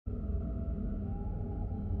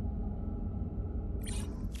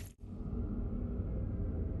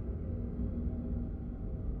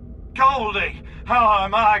Goldie! How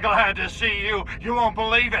am I glad to see you! You won't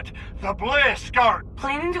believe it! The Blisk are...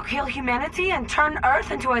 Planning to kill humanity and turn Earth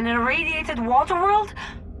into an irradiated water world?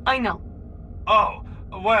 I know. Oh,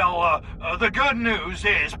 well, the good news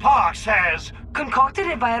is Pox has... Concocted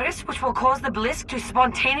a virus which will cause the Blisk to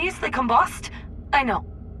spontaneously combust? I know.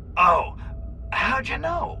 Oh, how'd you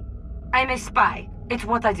know? I'm a spy. It's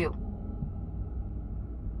what I do.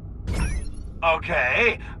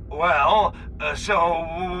 Okay, well, so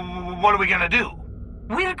what are we gonna do?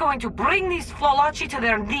 We're going to bring these Flolachi to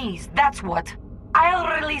their knees, that's what.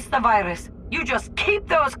 I'll release the virus. You just keep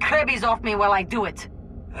those crabbies off me while I do it.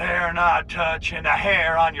 They're not touching a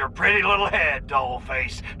hair on your pretty little head,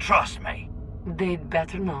 dollface. Trust me. They'd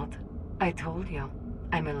better not. I told you,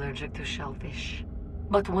 I'm allergic to shellfish.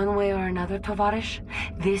 But one way or another, Tovarish,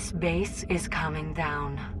 this base is coming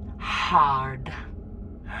down. Hard.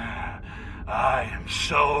 I am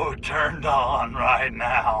so turned on right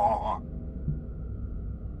now.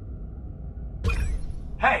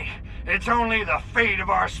 Hey, it's only the fate of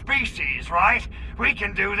our species, right? We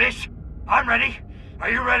can do this. I'm ready.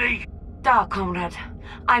 Are you ready? Da, comrade.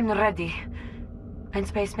 I'm ready. And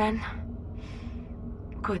spaceman?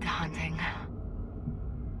 Good hunting.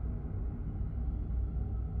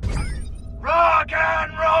 Rock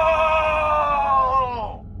and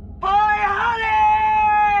roll! Boy,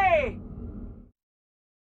 honey!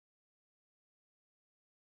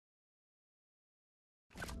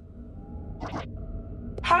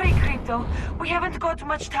 Hurry, Crypto. We haven't got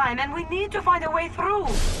much time, and we need to find a way through.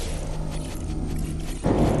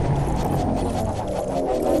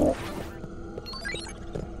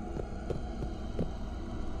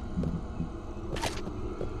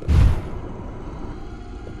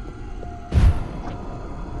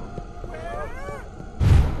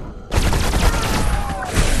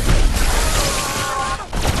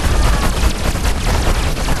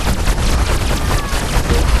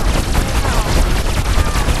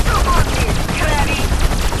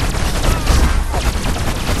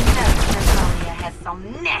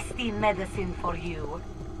 Medicine for you.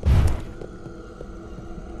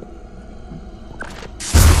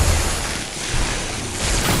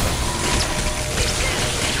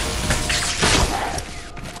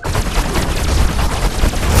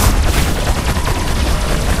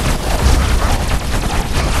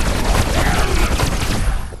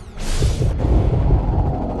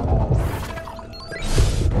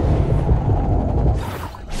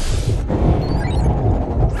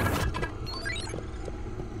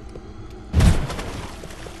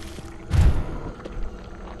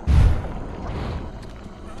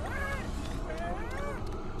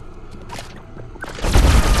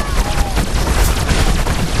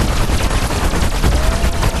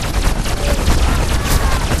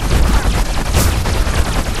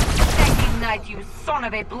 You son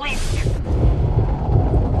of a Blisk!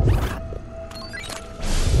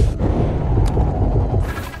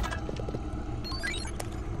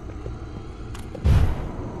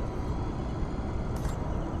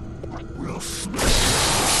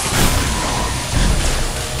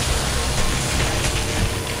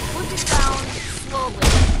 Put it down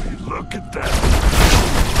slowly. Look at that!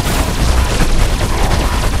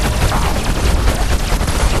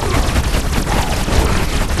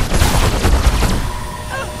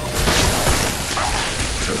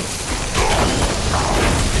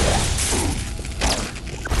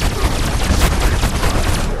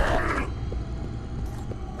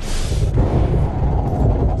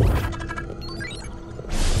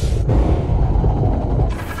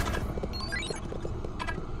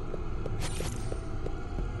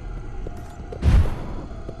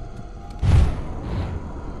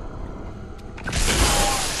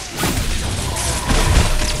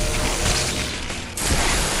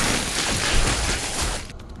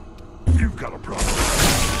 Got a problem.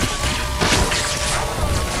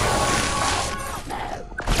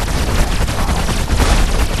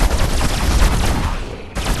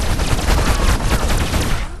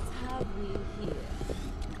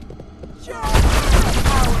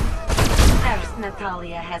 Nurse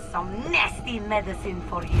Natalia has some nasty medicine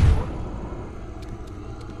for you.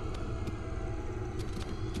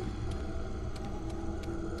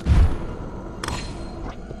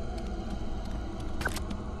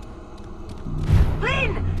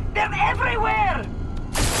 They're everywhere!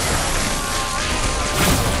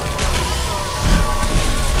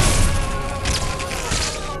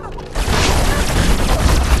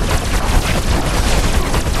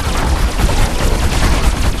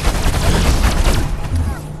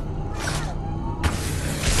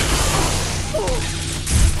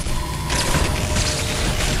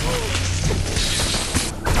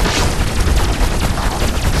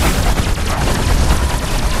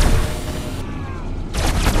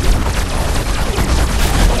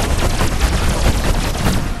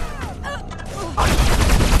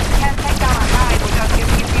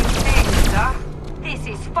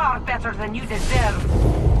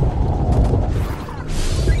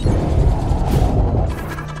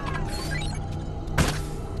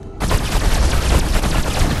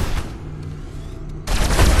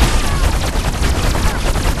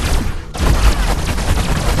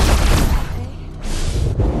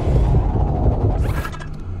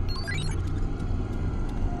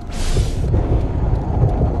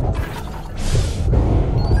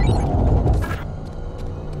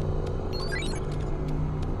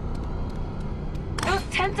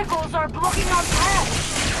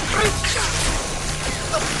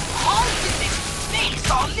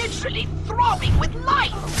 literally throbbing with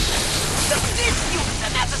life. Does this use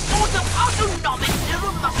them as a sort of autonomic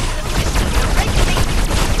neuromuscular system to regulate?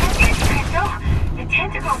 The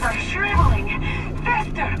tentacles are shriveling.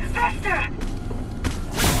 Faster! Faster!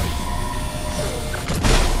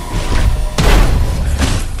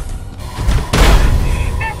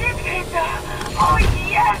 That's it, Krista! Oh,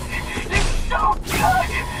 yes! It's so good!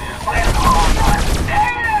 We're almost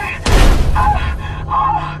there!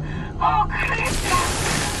 Oh, Krista!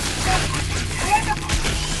 That was incredible!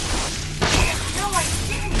 I had no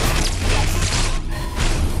idea.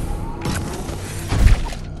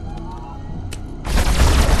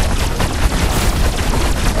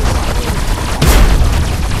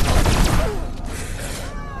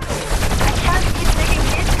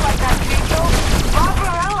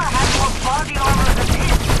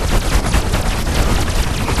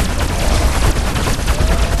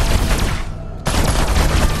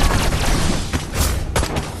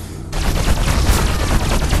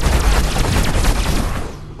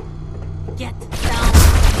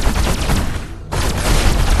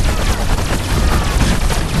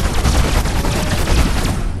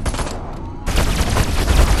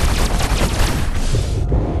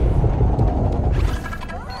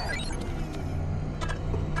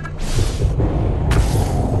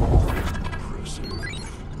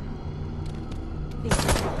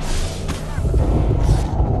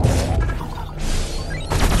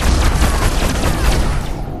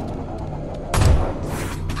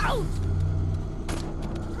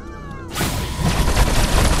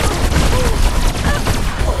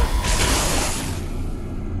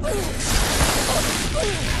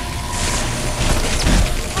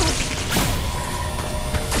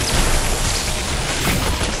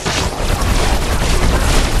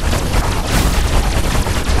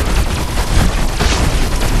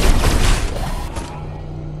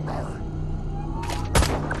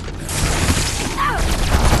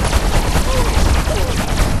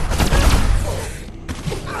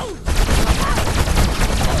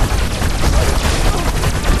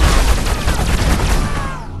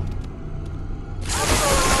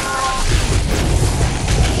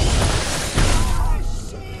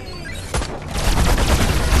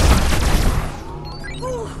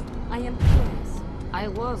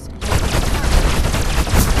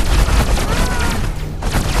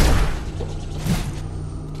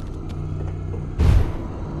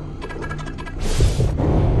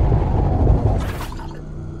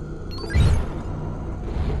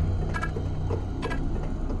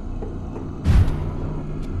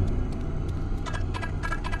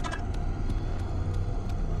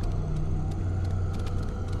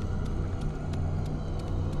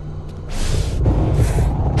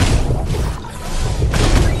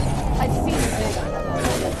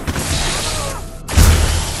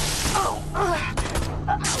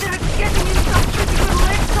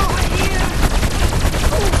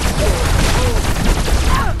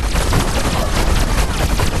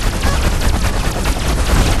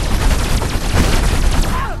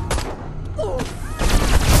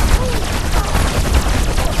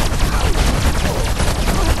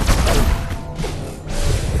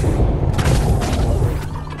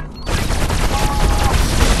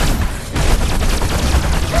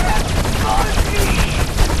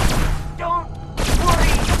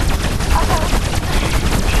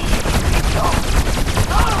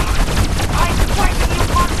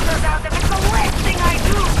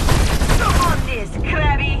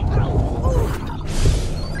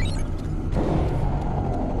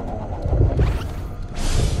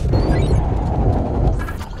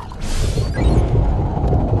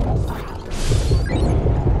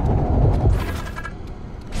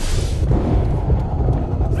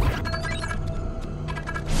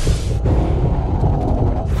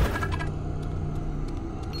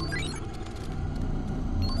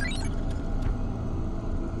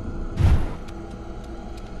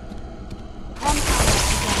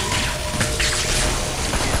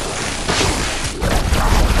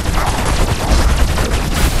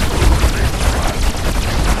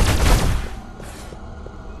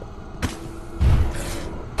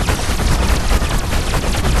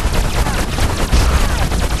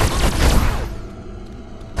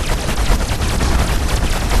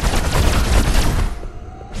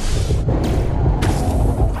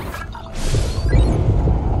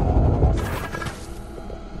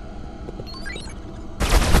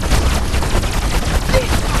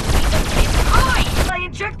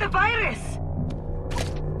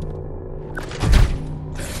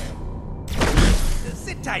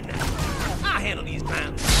 tight now. I'll handle these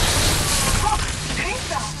clowns. Look,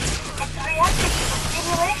 Teresa! It's reacting to the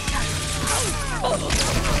stimulation.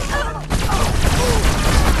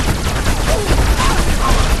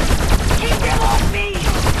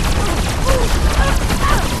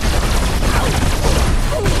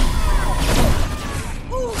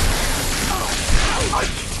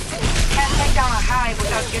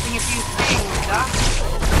 a few things, huh?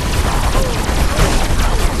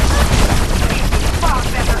 Far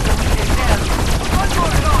better than we deserve. One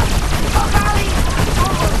more shot. Oh, golly!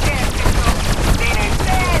 Almost there, Crystal. Finish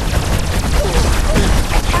this!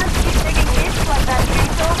 I can't keep taking hits like that,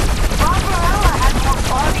 Crystal. Barbarella had more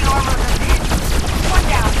body armor than this. One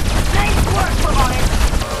down. Nice work, Solaris.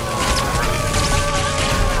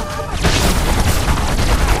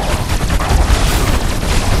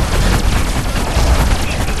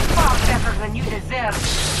 Far better than you deserve.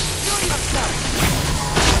 Do yourself.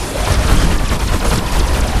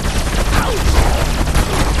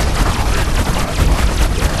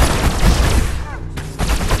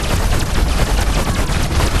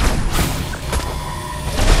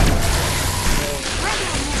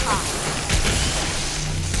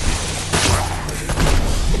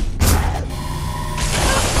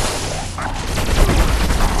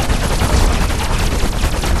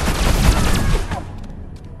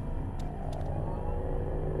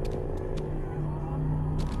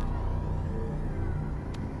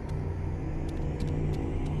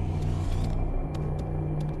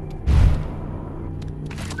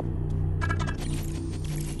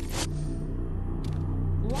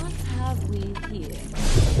 What have we here?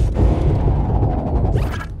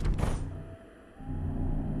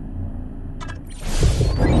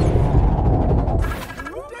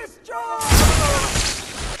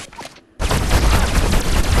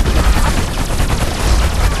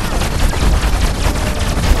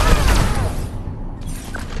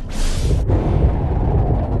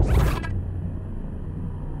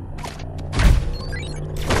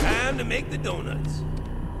 Time to make the donuts.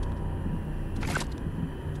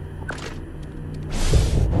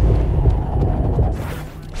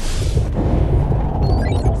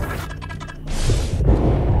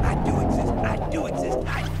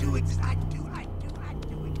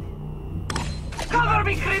 Cover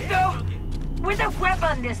me, Crypto! With a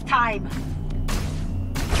weapon this time!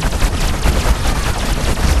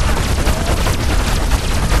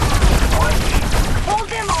 Hold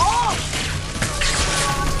them off!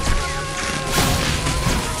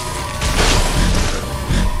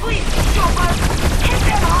 Please, Chopper! Hit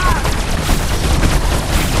them hard!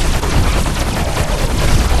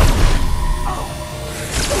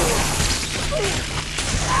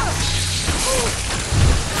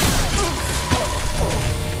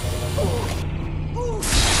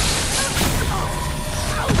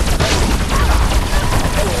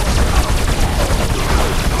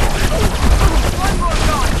 One more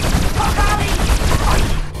shot! Oh, golly!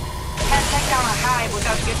 Can't take down a hive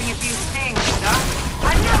without getting a few stings, huh?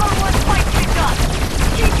 I never want fight to be done!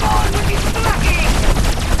 Keep on with your slacking!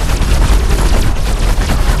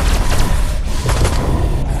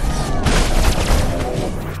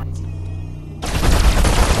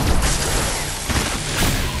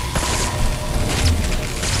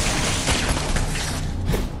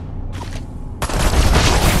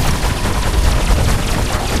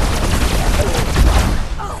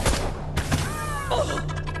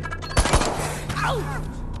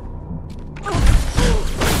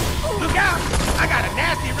 Look out! I got a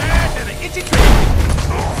nasty rash and an itchy tree.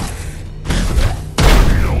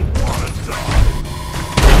 You don't wanna die.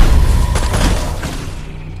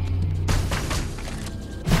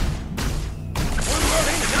 One word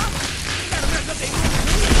ain't enough. You gotta mess up their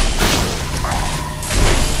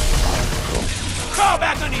crawl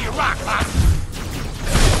back under your rock, Bob.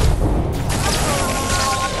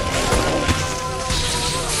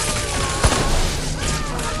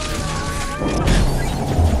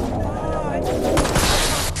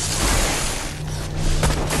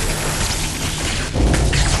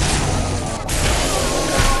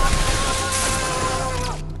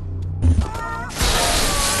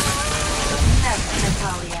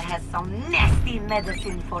 Natalia has some nasty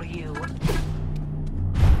medicine for you.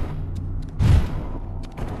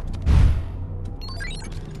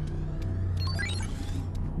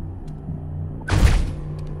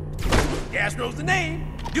 Gas knows the name.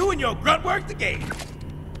 You and your grunt work the game.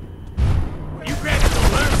 You graduates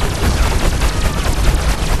don't learn something.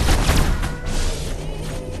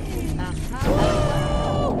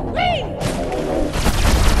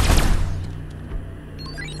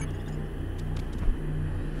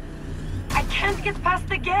 I can't get past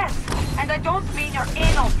the gas, and I don't mean your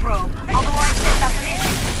anal probe, although I think that's an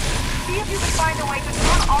issue. See if you can find a way to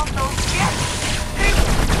turn off those jets.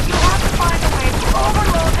 You have to find a way to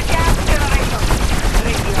overload the gas generator.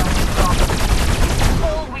 Radio stop. This is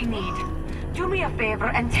all we need. Do me a favor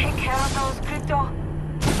and take care of those, Crypto.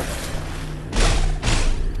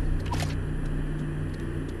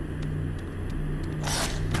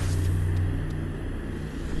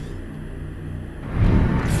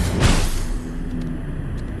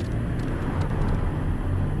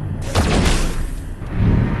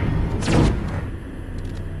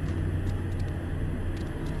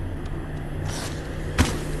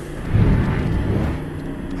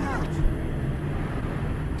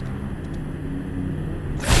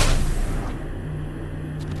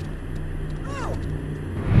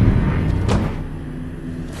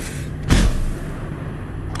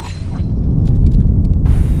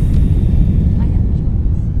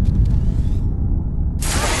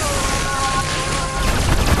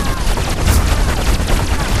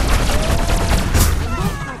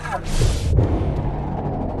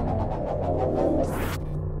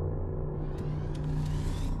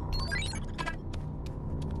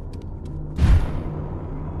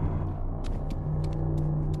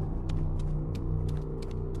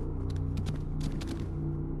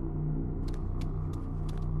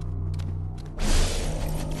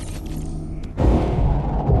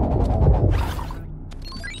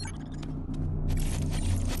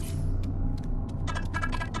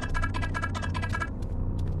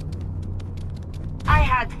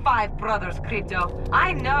 five brothers, Crypto.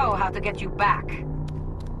 I know how to get you back.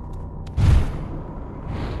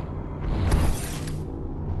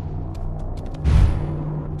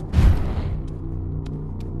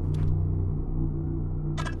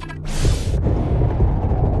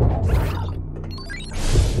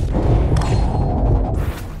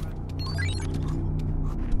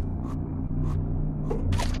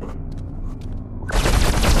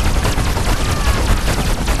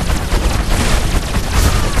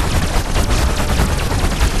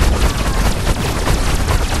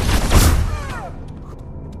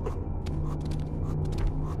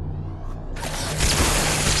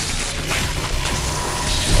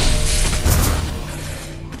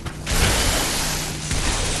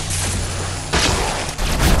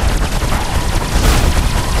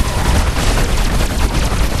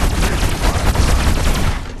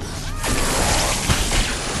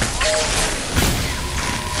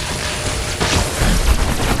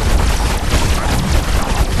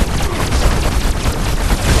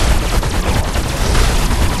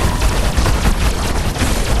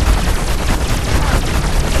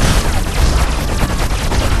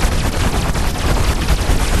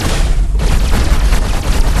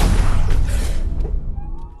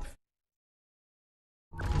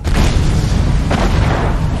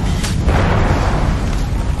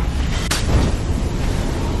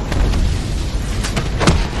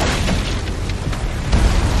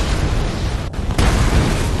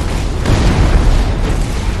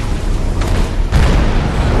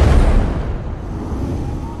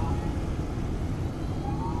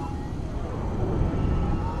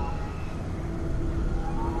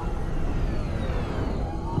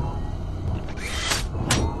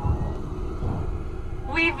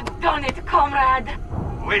 Done it, comrade!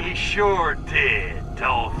 We sure did,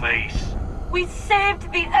 Dollface. We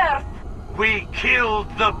saved the Earth! We killed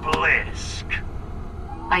the Blisk.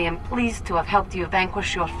 I am pleased to have helped you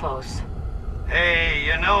vanquish your foes. Hey,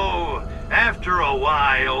 you know, after a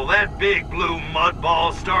while, that big blue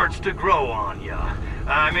mudball starts to grow on ya.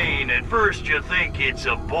 I mean, at first you think it's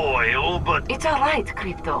a boil, but... It's alright,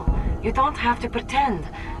 Crypto. You don't have to pretend.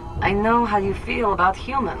 I know how you feel about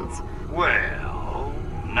humans. Well...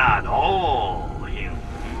 not all humans.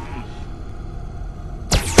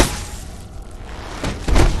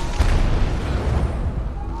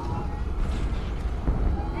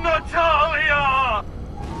 Natalia!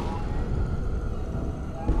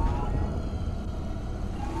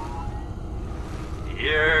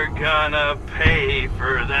 You're gonna pay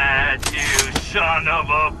for that, you son of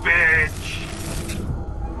a bitch!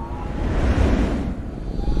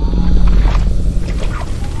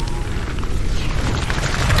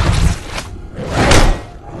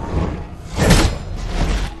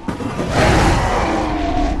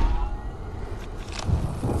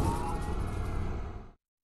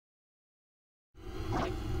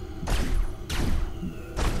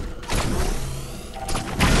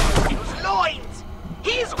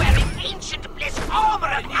 He's wearing ancient bliss armor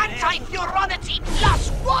of anti-furonity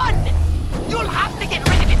 +1!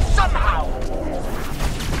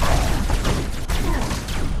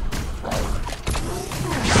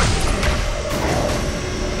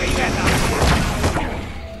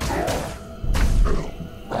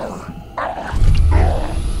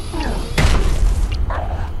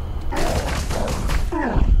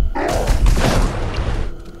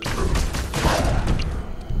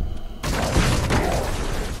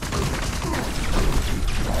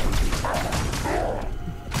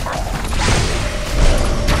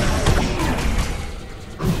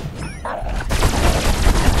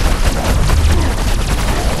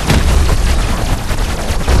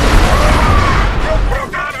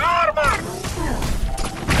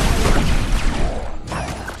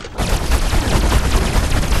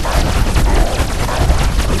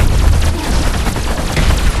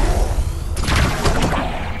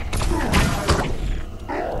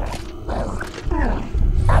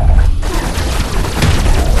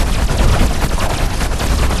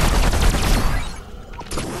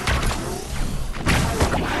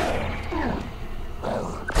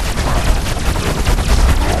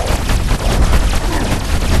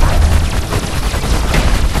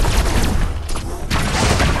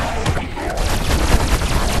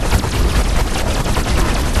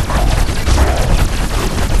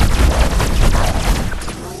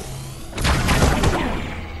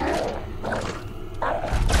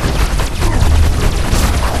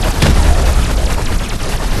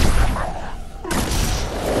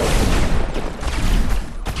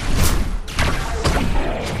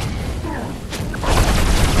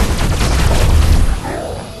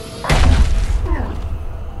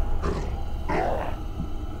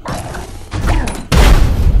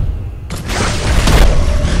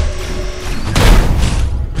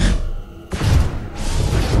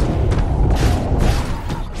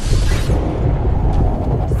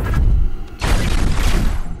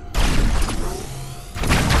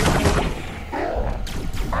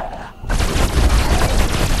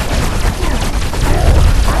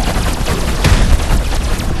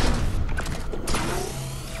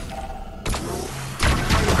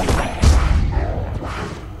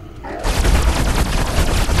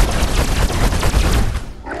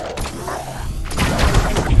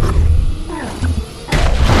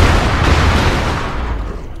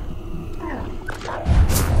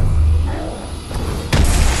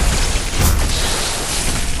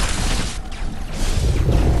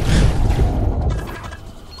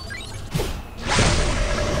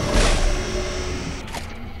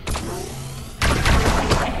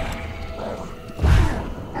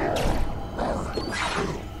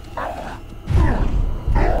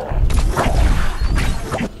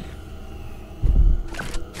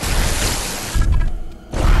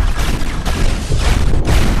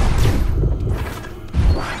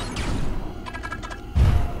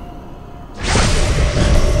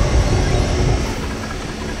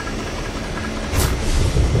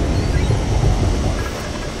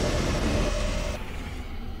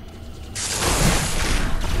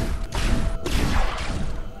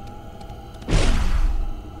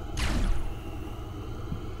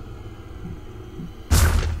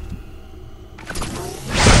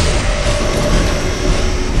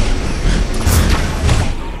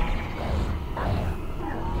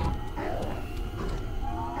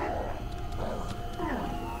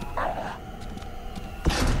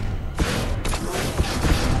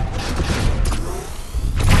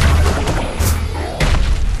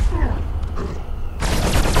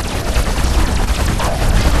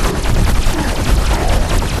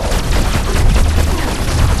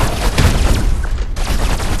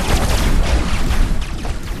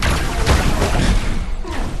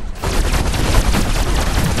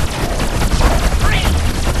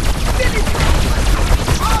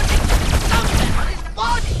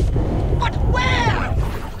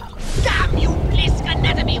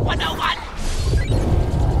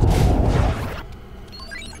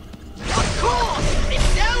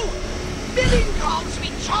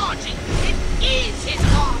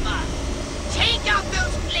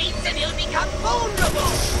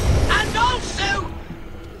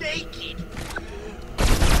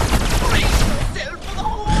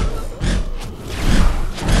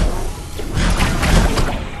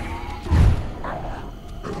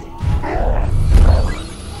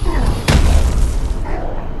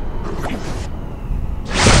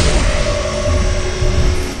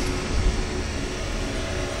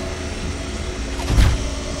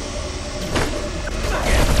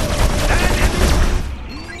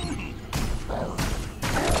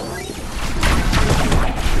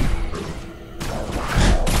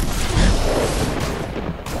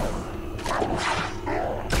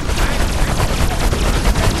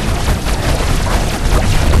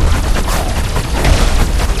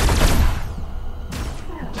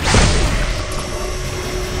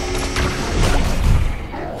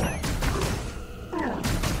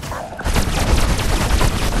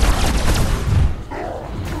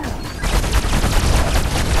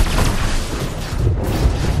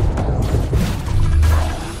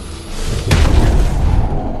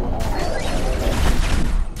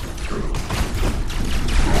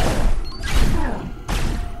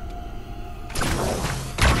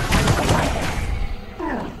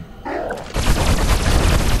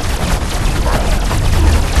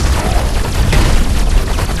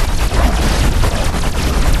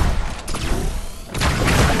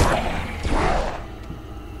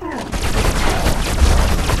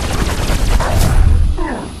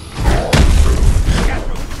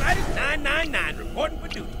 reporting for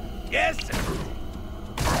duty. Yes, sir.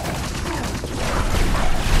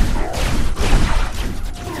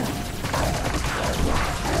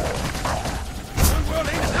 One world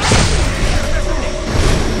ain't enough.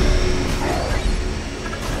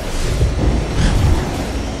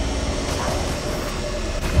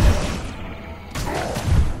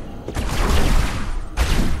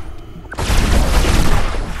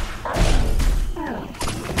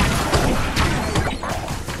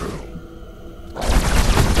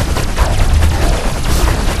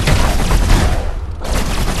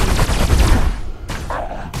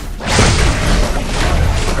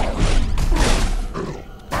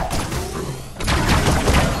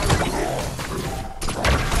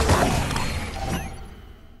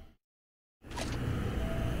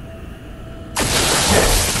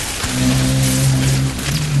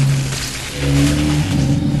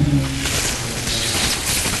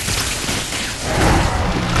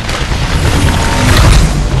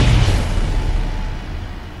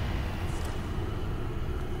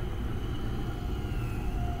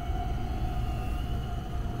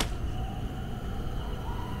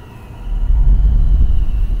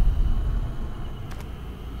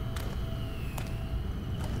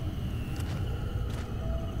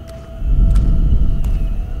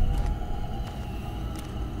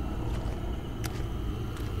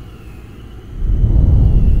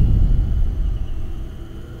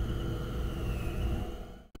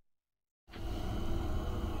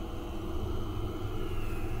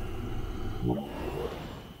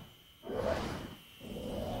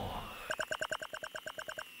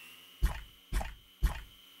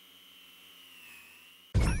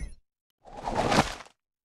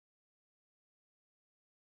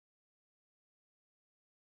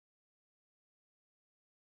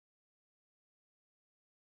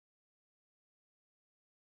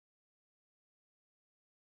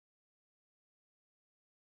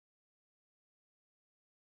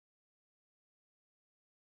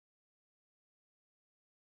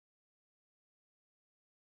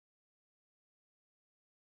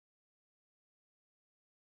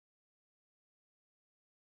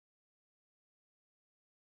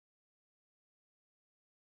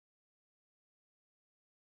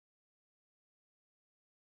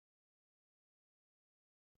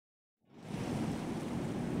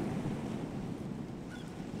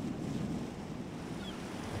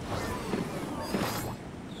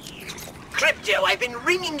 Crypto, I've been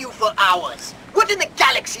ringing you for hours. What in the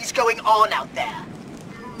galaxy's going on out there?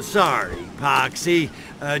 Sorry, Poxy.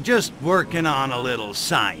 Just working on a little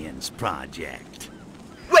science project.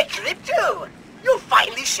 Wait, Crypto! You're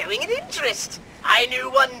finally showing an interest. I knew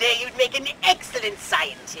one day you'd make an excellent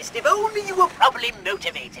scientist if only you were properly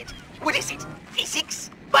motivated. What is it? Physics?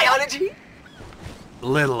 Biology?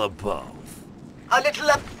 Little of both. A little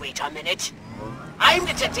of... Wait a minute. I'm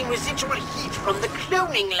detecting residual heat from the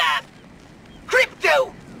cloning lab.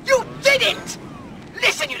 Crypto! You did it!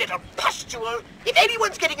 Listen, you little pustule. If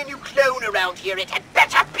anyone's getting a new clone around here, it had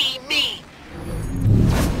better be me!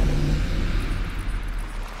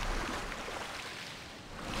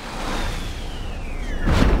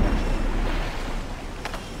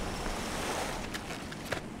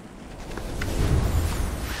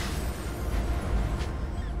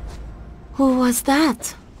 Who was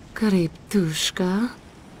that, Kryptushka?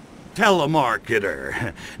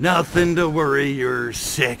 Telemarketer. Nothing to worry your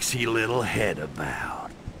sexy little head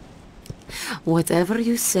about. Whatever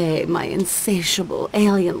you say, my insatiable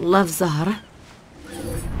alien love-czar.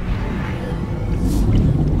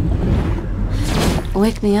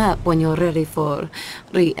 Wake me up when you're ready for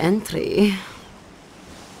re-entry.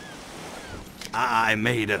 I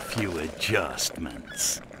made a few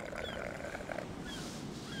adjustments.